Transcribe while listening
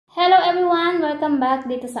Welcome back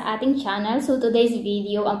dito sa ating channel. So today's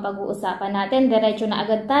video, ang pag-uusapan natin, diretso na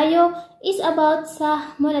agad tayo, is about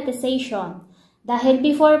sa monetization. Dahil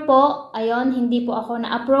before po, ayun, hindi po ako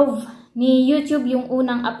na-approve ni YouTube yung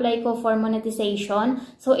unang apply ko for monetization.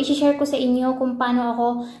 So i-share ko sa inyo kung paano ako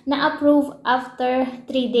na-approve after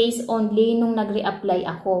 3 days only nung nag-re-apply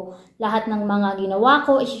ako. Lahat ng mga ginawa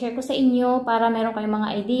ko, i-share ko sa inyo para meron kayong mga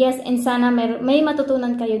ideas and sana may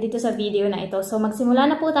matutunan kayo dito sa video na ito. So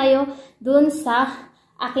magsimula na po tayo dun sa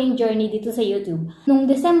aking journey dito sa YouTube. Nung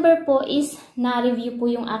December po is na-review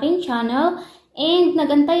po yung aking channel and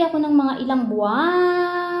nagantay ako ng mga ilang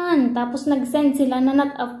buwan. Tapos nag-send sila na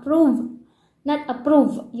not approve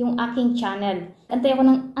yung aking channel. Antay ako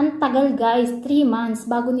ng antagal guys, 3 months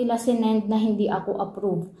bago nila sinend na hindi ako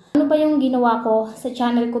approve. Ano pa yung ginawa ko sa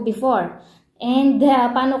channel ko before? And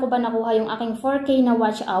paano ko ba nakuha yung aking 4K na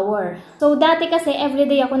watch hour? So dati kasi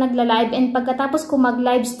everyday ako nagla-live and pagkatapos ko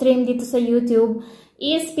mag-live stream dito sa YouTube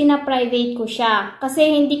is pina-private ko siya. Kasi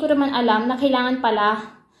hindi ko naman alam na kailangan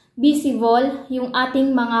pala visible yung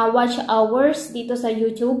ating mga watch hours dito sa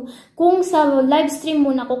YouTube. Kung sa live stream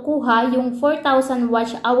mo nakukuha yung 4,000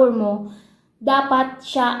 watch hour mo, dapat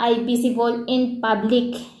siya ay visible in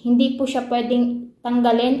public. Hindi po siya pwedeng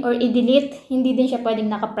tanggalin or i-delete. Hindi din siya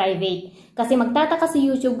pwedeng naka-private. Kasi magtataka si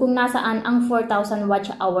YouTube kung nasaan ang 4,000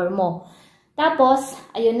 watch hour mo. Tapos,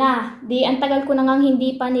 ayun na. Ang tagal ko nang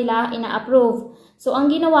hindi pa nila ina-approve. So,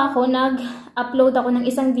 ang ginawa ko, nag-upload ako ng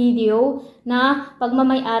isang video na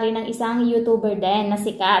pagmamay-ari ng isang YouTuber din na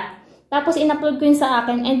sikat. Tapos, in-upload ko yun sa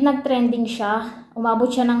akin and nag-trending siya.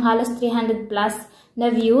 Umabot siya ng halos 300 plus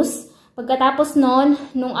na views. Pagkatapos nun,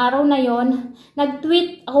 nung araw na yon,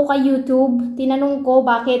 nag-tweet ako kay YouTube. Tinanong ko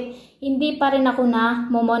bakit hindi pa rin ako na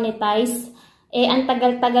monetize. Ang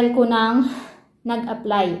tagal-tagal ko nang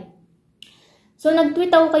nag-apply. So, nag-tweet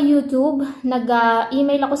ako kay YouTube,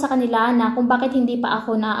 nag-email ako sa kanila na kung bakit hindi pa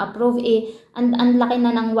ako na-approve, ang laki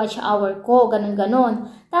na ng watch hour ko, ganun-ganon.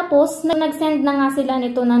 Tapos, nag-send na nga sila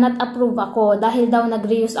nito na not-approve ako dahil daw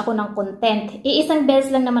nag-reuse ako ng content. Isang beses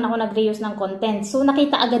lang naman ako nag-reuse ng content. So,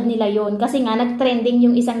 nakita agad nila yon kasi nga nag-trending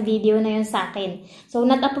yung isang video na yun sa akin. So,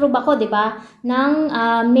 not-approve ako, di ba? Ng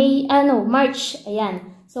March,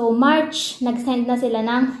 ayan. So, March, nag-send na sila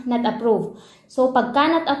ng not-approve. So, pagka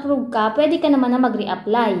not-approve ka, pwede ka naman na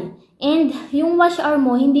mag-re-apply. And yung watch hour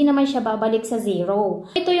mo, hindi naman siya babalik sa 0.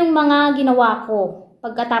 Ito yung mga ginawa ko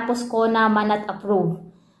pagkatapos ko na not-approve.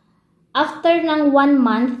 After ng 1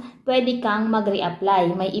 month, pwede kang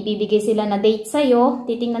mag-re-apply. May ibibigay sila na date sa'yo.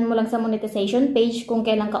 Titingnan mo lang sa monetization page kung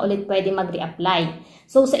kailan ka ulit pwede mag-re-apply.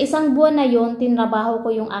 So, sa isang buwan na yon, tinrabaho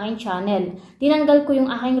ko yung aking channel. Tinanggal ko yung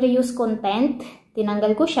aking reuse content.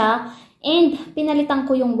 Tinanggal ko siya. And pinalitan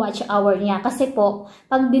ko yung watch hour niya. Kasi po,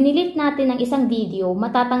 pag dinilit natin ng isang video,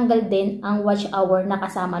 matatanggal din ang watch hour na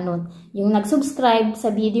kasama nun. Yung nag-subscribe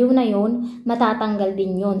sa video na yun, matatanggal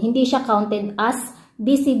din yun. Hindi siya counted as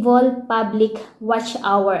visible public watch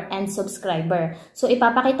hour and subscriber. So,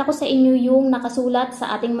 ipapakita ko sa inyo yung nakasulat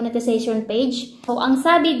sa ating monetization page. So, ang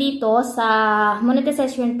sabi dito sa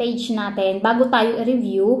monetization page natin, bago tayo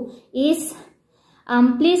i-review, is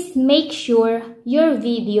please make sure your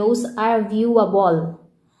videos are viewable.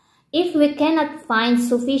 If we cannot find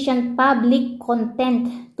sufficient public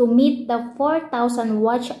content to meet the 4,000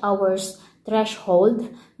 watch hours threshold,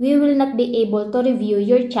 we will not be able to review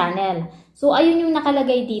your channel. So, ayun yung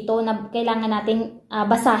nakalagay dito na kailangan nating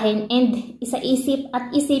basahin and isa-isip at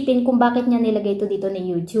isipin kung bakit niya nilagay ito dito ni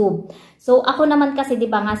YouTube. So, ako naman kasi, di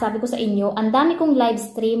ba nga, sabi ko sa inyo, ang dami kong live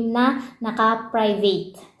stream na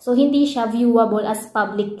naka-private. So, hindi siya viewable as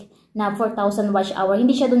public na 4,000 watch hour.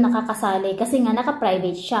 Hindi siya doon nakakasali kasi nga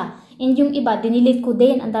naka-private siya. And yung iba, dinilit ko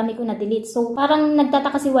din. Ang dami ko na-delete. So, parang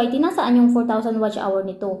nagtataka si Whitey, nasaan yung 4,000 watch hour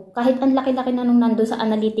nito? Kahit ang laki-laki na nung nandun sa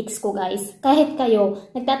analytics ko, guys. Kahit kayo,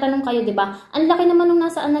 nagtatanong kayo, di ba? Ang laki naman nung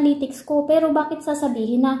nasa analytics ko, pero bakit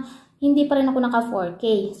sasabihin na hindi pa rin ako naka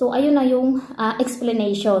 4K? So, ayun na yung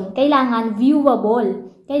explanation. Kailangan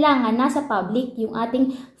viewable. Kailangan nasa public yung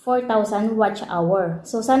ating 4,000 watch hour.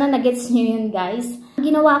 So, sana nagets nyo yun, guys. Ang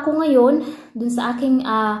ginawa ko ngayon, dun sa aking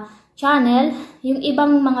channel, yung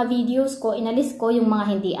ibang mga videos ko, inalis ko yung mga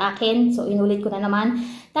hindi akin. So, inulit ko na naman.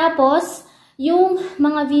 Tapos, yung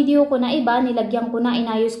mga video ko na iba, nilagyan ko na,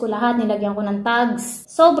 inayos ko lahat, nilagyan ko ng tags.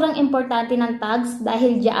 Sobrang importante ng tags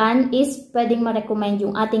dahil dyan is pwedeng ma-recommend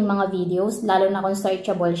yung ating mga videos, lalo na kung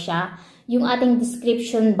searchable siya. Yung ating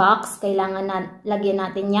description box, kailangan na lagyan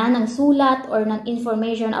natin yan ng sulat or ng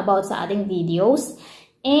information about sa ating videos.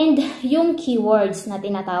 And yung keywords na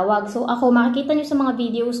tinatawag. So ako, makikita nyo sa mga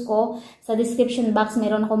videos ko, sa description box,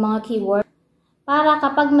 meron ako mga keywords. para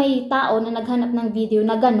kapag may tao na naghanap ng video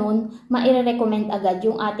na ganun, maire-recommend agad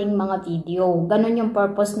yung ating mga video. Ganun yung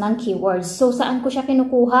purpose ng keywords. So, saan ko siya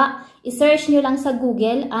kinukuha? I-search nyo lang sa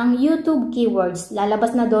Google ang YouTube keywords.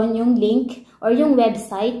 Lalabas na doon yung link or yung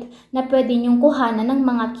website na pwede nyong kuhanan ng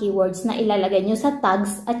mga keywords na ilalagay nyo sa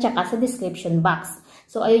tags at saka sa description box.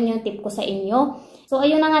 So, ayun yung tip ko sa inyo. So,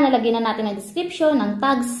 ayun na nga, nalagyan na natin ang description, ng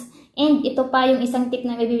tags. And ito pa yung isang tip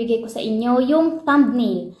na ibibigay ko sa inyo, yung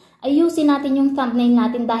thumbnail. Ayusin natin yung thumbnail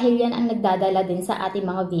natin dahil yan ang nagdadala din sa ating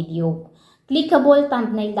mga video. Clickable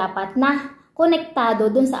thumbnail dapat na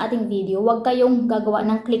konektado dun sa ating video. Huwag kayong gagawa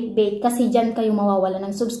ng clickbait kasi dyan kayo mawawala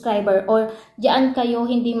ng subscriber or dyan kayo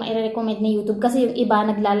hindi ma-recommend ni YouTube kasi yung iba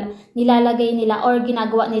nilalagay nila or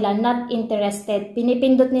ginagawa nila not interested.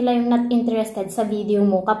 Pinipindot nila yung not interested sa video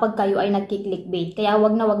mo kapag kayo ay nagki-clickbait. Kaya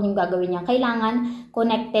wag na wag niyong gagawin yan. Kailangan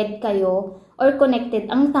connected kayo or connected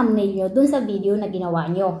ang thumbnail nyo dun sa video na ginawa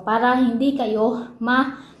nyo para hindi kayo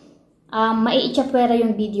maiitsapwera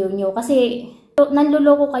yung video nyo kasi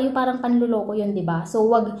nanluloko kayo, parang panluloko yun, diba? So,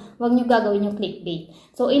 wag nyo gagawin yung clickbait.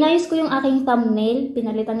 So, inayos ko yung aking thumbnail.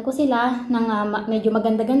 Pinalitan ko sila ng medyo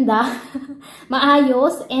maganda-ganda.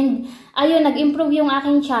 Maayos. And, ayun, nag-improve yung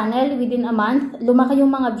aking channel within a month. Lumaki yung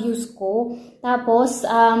mga views ko. Tapos,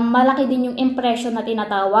 malaki din yung impression na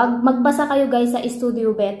tinatawag. Magbasa kayo guys sa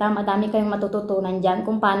Studio Beta. Madami kayong matututunan dyan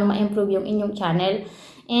kung paano ma-improve yung inyong channel.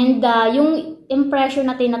 And yung impression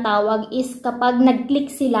na tinatawag is kapag nag-click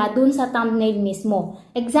sila dun sa thumbnail mismo.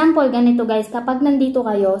 Example, ganito guys, kapag nandito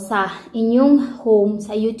kayo sa inyong home,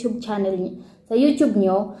 sa YouTube channel, sa YouTube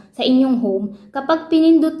nyo, sa inyong home, kapag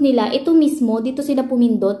pinindot nila, ito mismo, dito sila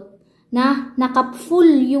pumindot, na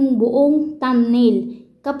naka-full yung buong thumbnail.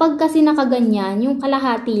 Kapag kasi nakaganyan, yung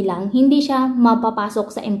kalahati lang, hindi siya mapapasok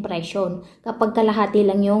sa impression. Kapag kalahati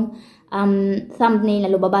lang yung thumbnail na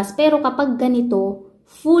lumabas. Pero kapag ganito,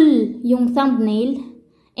 full yung thumbnail,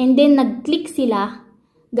 and then nag-click sila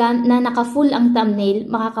na naka-full ang thumbnail,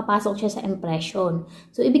 makakapasok siya sa impression.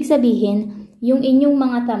 So, ibig sabihin, yung inyong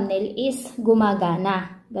mga thumbnail is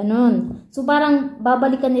gumagana. Ganun. So, parang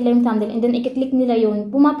babalikan nila yung thumbnail and then i-click nila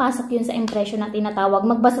yun, pumapasok yun sa impression na tinatawag.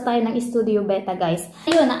 Magbasa tayo ng Studio Beta, guys.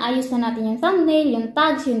 Ayun, naayos na natin yung thumbnail, yung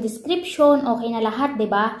tags, yung description, okay na lahat,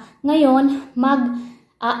 diba? Ngayon,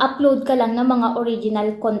 upload ka lang ng mga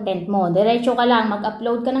original content mo. Diretso ka lang,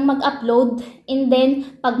 mag-upload ka ng mag-upload. And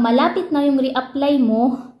then, pag malapit na yung re-apply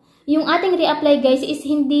mo, yung ating re-apply guys is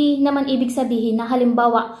hindi naman ibig sabihin na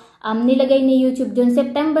halimbawa, nilagay ni YouTube dun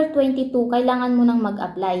September 22, kailangan mo nang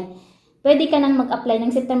mag-apply. Pwede ka nang mag-apply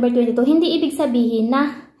ng September 22. Hindi ibig sabihin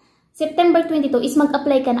na September 22 is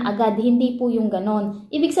mag-apply ka na agad. Hindi po yung ganon.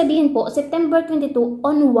 Ibig sabihin po, September 22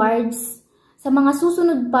 onwards, sa mga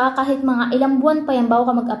susunod pa, kahit mga ilang buwan pa yan bago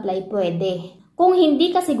ka mag-apply, pwede. Kung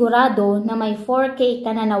hindi ka sigurado na may 4K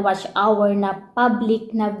ka na watch hour na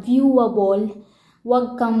public na viewable,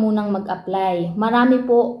 huwag kang munang mag-apply. Marami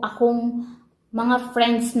po akong mga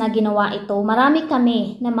friends na ginawa ito. Marami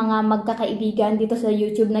kami na mga magkakaibigan dito sa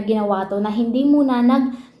YouTube na ginawa to na hindi muna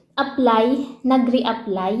nag-apply,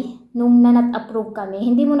 nag-re-apply nung nanat-approve kami.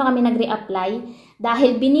 Hindi muna kami nag-re-apply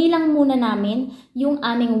dahil binilang muna namin yung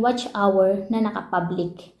aming watch hour na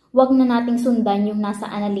nakapublic. Huwag na nating sundan yung nasa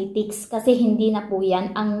analytics kasi hindi na po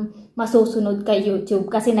yan ang masusunod kay YouTube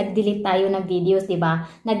kasi nag-delete tayo ng videos, diba?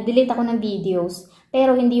 Nag-delete ako ng videos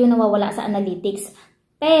pero hindi yun nawawala sa analytics.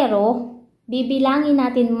 Pero bibilangin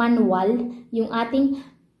natin manual yung ating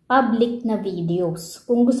public na videos.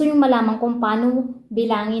 Kung gusto nyo malaman kung paano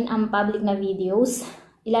bilangin ang public na videos,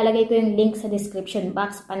 ilalagay ko yung link sa description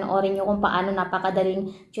box. Panoorin nyo kung paano,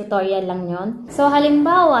 napakadaling tutorial lang yon. So,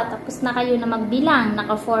 halimbawa, tapos na kayo na magbilang,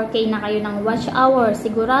 naka 4K na kayo ng watch hour,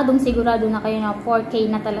 sigurado na kayo na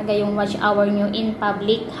 4K na talaga yung watch hour nyo in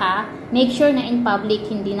public, ha? Make sure na in public,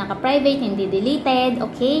 hindi naka-private, hindi deleted,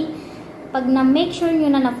 okay? Pag na-make sure nyo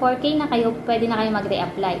na 4K na kayo, pwede na kayo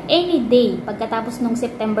mag-re-apply. Any day, pagkatapos nung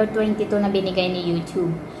September 22 na binigay ni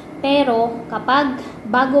YouTube. Pero, kapag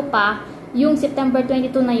bago pa, yung September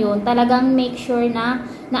 22 na yun, talagang make sure na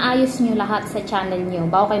naayos nyo lahat sa channel nyo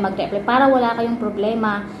bago kayo mag-re-apply para wala kayong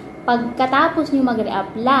problema. Pagkatapos nyo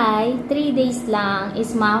mag-re-apply, 3 days lang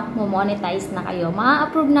is ma-monetize na kayo.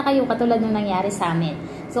 Ma-approve na kayo katulad nung nangyari sa amin.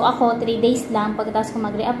 So ako, 3 days lang pagkatapos ko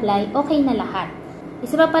mag-re-apply, okay na lahat.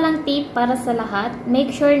 Isa pa palang tip para sa lahat,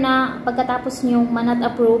 make sure na pagkatapos nyo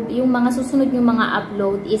manat-approve, yung mga susunod yung mga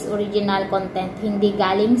upload is original content, hindi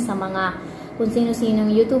galing sa mga kung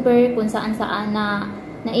sino-sinong YouTuber, kung saan-saan na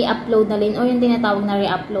i-upload na rin o yung tinatawag na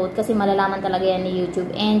re-upload kasi malalaman talaga yan ni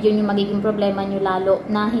YouTube and yun yung magiging problema nyo lalo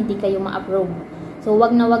na hindi kayo ma-approve. So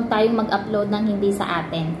wag na wag tayong mag-upload ng hindi sa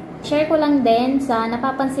atin. Share ko lang din sa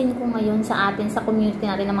napapansin ko ngayon sa atin sa community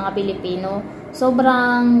natin ng mga Pilipino,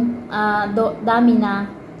 sobrang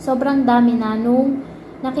sobrang dami na nung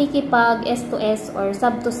nakikipag S2S or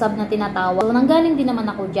sub to sub na tinatawag. So, nanggaling din naman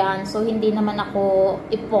ako dyan. So, hindi naman ako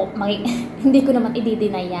hindi ko naman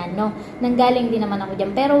i-deny yan, no? Nanggaling din naman ako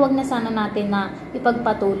dyan. Pero wag na sana natin na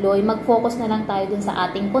ipagpatuloy. Mag-focus na lang tayo dun sa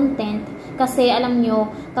ating content. Kasi, alam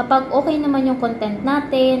nyo, kapag okay naman yung content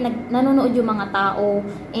natin, nanonood yung mga tao,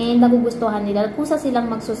 and nagugustuhan nila, kusa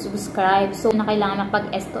silang magsusubscribe. So, na kailangan mag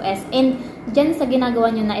S2S. And, dyan sa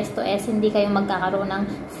ginagawa nyo na S2S, hindi kayo magkakaroon ng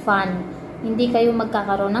fun. Hindi kayo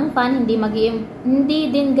magkakaroon ng fun, hindi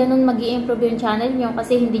din ganun mag-i-improve yung channel nyo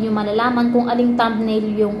kasi hindi nyo malalaman kung aling thumbnail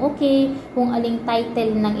yung okay, kung aling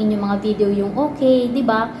title ng inyong mga video yung okay, di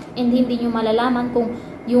ba? And hindi nyo malalaman kung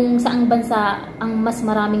yung saang bansa ang mas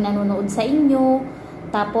maraming nanonood sa inyo,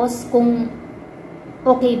 tapos kung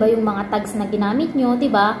okay ba yung mga tags na ginamit nyo, di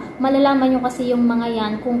ba? Malalaman nyo kasi yung mga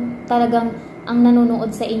yan kung talagang ang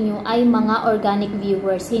nanonood sa inyo ay mga organic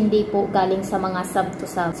viewers, hindi po galing sa mga sub to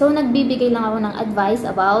sub. So, nagbibigay lang ako ng advice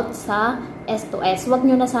about sa S2S. Huwag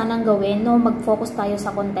nyo na sanang gawin, no? Mag-focus tayo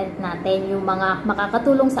sa content natin, yung mga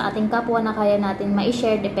makakatulong sa ating kapwa na kaya natin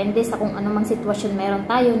ma-share, depende sa kung anumang sitwasyon meron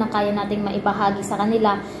tayo na kaya natin maibahagi sa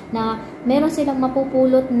kanila, na meron silang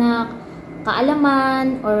mapupulot na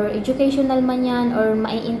kaalaman or educational man yan, or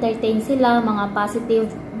mai-entertain sila, mga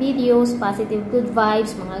positive videos, positive good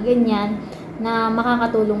vibes, mga ganyan, na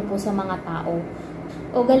makakatulong po sa mga tao.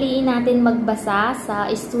 Ugaliin natin magbasa sa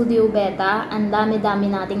Studio Beta. Ang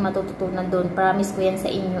dami-dami nating matututunan doon. Promise ko yan sa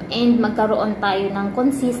inyo. And magkaroon tayo ng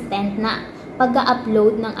consistent na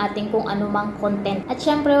pag-upload ng ating kung anumang content. At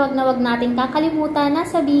syempre, wag natin kakalimutan na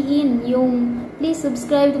sabihin yung please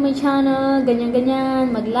subscribe to my channel, ganyan-ganyan,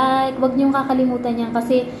 mag-like. Wag niyong kakalimutan yan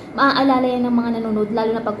kasi maaalala yan ng mga nanonood,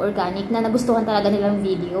 lalo na pag organic, na nagustuhan talaga nilang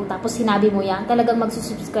video. Tapos sinabi mo yan, talagang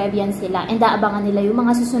magsusubscribe yan sila. And aabangan nila yung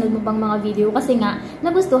mga susunod mo pang mga video kasi nga,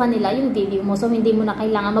 nagustuhan nila yung video mo. So, hindi mo na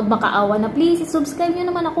kailangan magmakaawa na please, subscribe nyo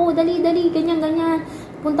naman ako, dali-dali, ganyan-ganyan.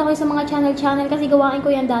 Punta kayo sa mga channel kasi gawain ko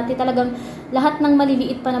yan dati. Talagang lahat ng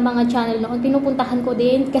maliliit pa ng mga channel noon, pinupuntahan ko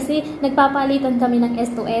din kasi nagpapalitan kami ng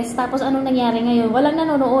S2S. Tapos anong nangyari ngayon? Walang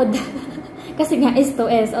nanonood. Kasi nga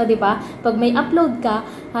S2S, o diba? Pag may upload ka,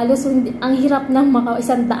 halos ang hirap ng mga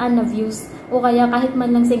 100 na views. O kaya kahit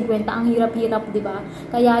man lang 50, ang hirap-hirap, diba?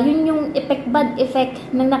 Kaya yun yung bad effect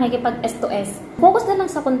ng nakikipag S2S. Focus na lang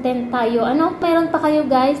sa content tayo. Mayroon pa kayo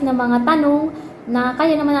guys na mga tanong na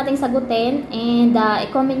kaya naman nating sagutin, and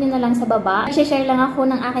i-comment nyo na lang sa baba. I-share lang ako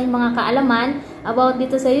ng aking mga kaalaman about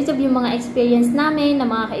dito sa YouTube, yung mga experience namin, na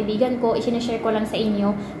mga kaibigan ko, i-share ko lang sa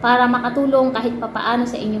inyo para makatulong kahit papaano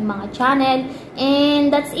sa inyong mga channel. And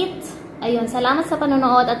that's it! Ayun, salamat sa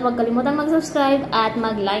panonood at huwag kalimutang mag-subscribe at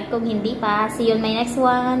mag-like kung hindi pa. See you on my next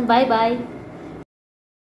one. Bye-bye!